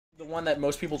one that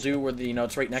most people do where the, you know,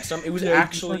 it's right next to them. It was Yeah,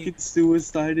 actually... you fucking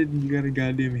suicided and you got a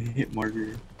goddamn hit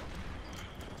marker.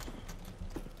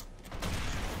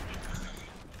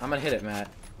 I'm gonna hit it,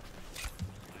 Matt.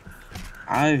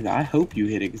 I hope you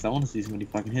hit it, because I want to see somebody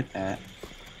fucking hit that.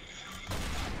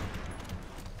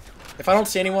 If I don't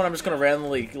see anyone, I'm just gonna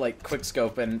randomly, like,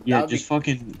 quickscope and... Yeah, just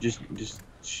fucking... Just...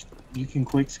 You can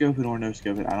quickscope it or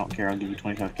no-scope it. I don't care. I'll give you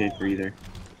 25k for either.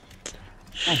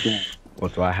 God damn.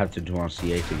 What do I have to do on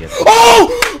CA to get this?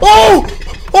 Oh! Oh!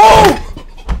 Oh!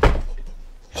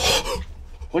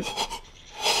 What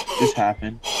just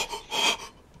happened?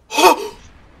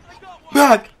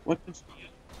 Matt! What the...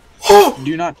 Oh!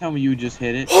 Do not tell me you just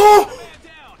hit it. Oh!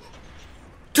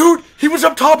 Dude, he was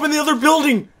up top in the other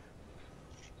building!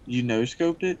 You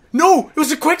no-scoped it? No! It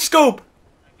was a quickscope!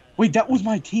 Wait, that was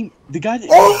my team. The guy that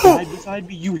died beside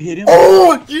me, you hit him?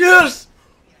 Oh! Yes!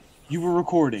 You were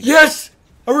recording. Yes!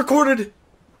 I recorded!